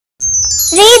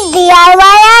Read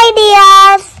DIY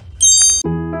ideas.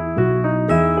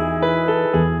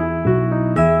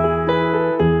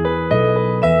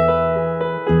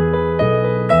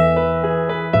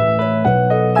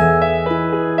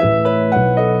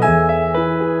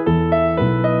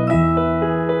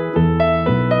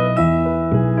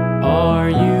 Are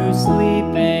you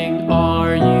sleeping?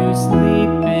 Are you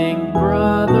sleeping?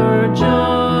 Brother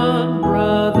John,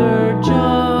 Brother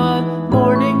John.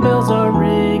 Morning bells are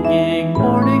ringing,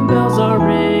 morning bells are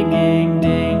ringing.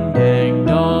 Ding dang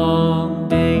dong,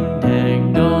 ding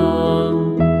dang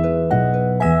dong.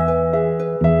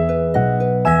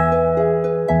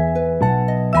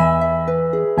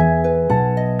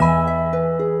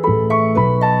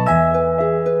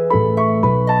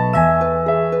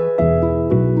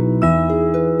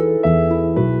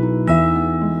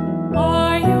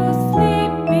 Are you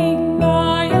sleeping?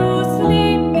 Are you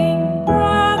sleeping?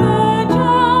 Brother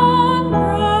John,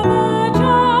 Brother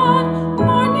John.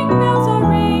 Morning bells are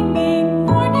ringing,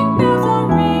 morning bells are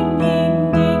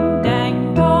ringing. Ding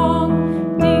dang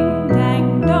dong, ding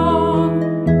dang dong.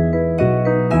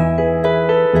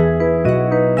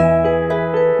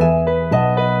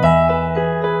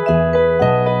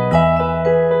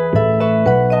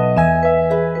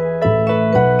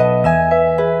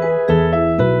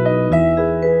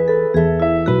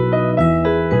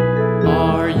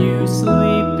 Are you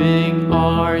sleeping?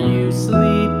 Are you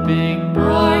sleeping?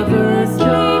 Brother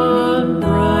John,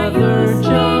 Brother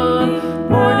John.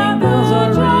 Morning bells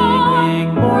are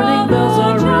ringing, morning bells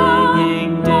are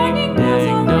ringing. Ding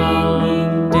dang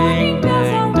dong, ding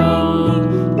dang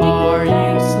dong. Are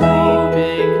you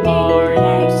sleeping? Are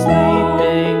you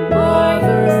sleeping?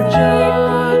 Brother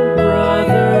John,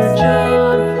 Brother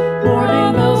John.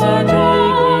 Morning bells are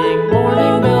ringing,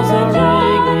 morning bells are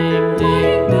ringing.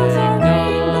 Ding dang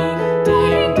dong,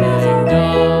 ding dang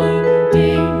dong,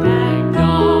 ding dang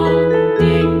dong,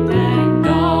 ding dang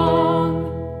dong.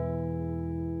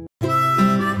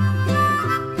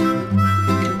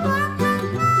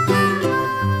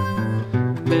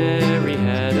 Mary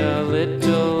had a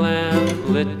little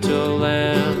lamb, little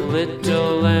lamb,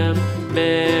 little lamb.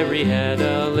 Mary had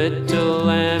a little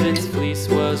lamb, its fleece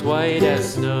was white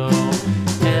as snow.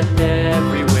 And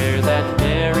everywhere that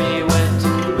Mary went,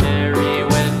 Mary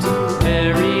went,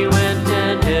 Mary went.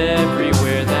 And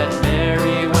everywhere that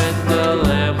Mary went, the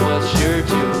lamb was sure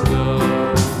to go.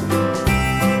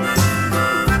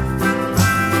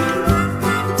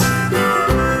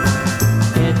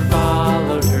 It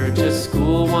followed her to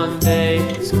school one day,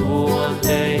 school one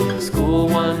day, school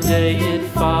one day. It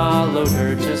followed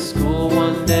her to school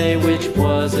one day, which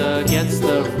was against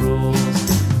the rules.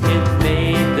 It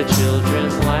made the children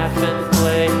laugh and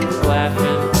play, laugh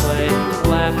and play,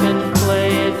 laugh and play.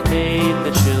 It made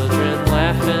the children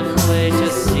laugh and play to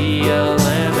see a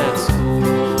lamb at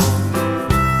school.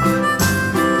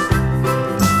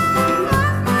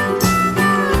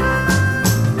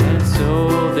 And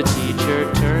so the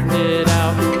teacher turned it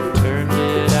out, turned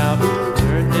it out,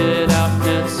 turned it out.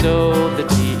 And so the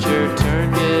teacher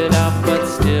turned it out, but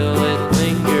still it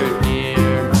lingered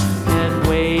near and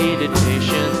waited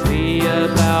patiently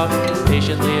about,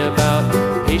 patiently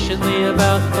about, patiently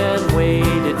about, and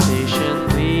waited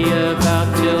patiently about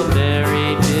till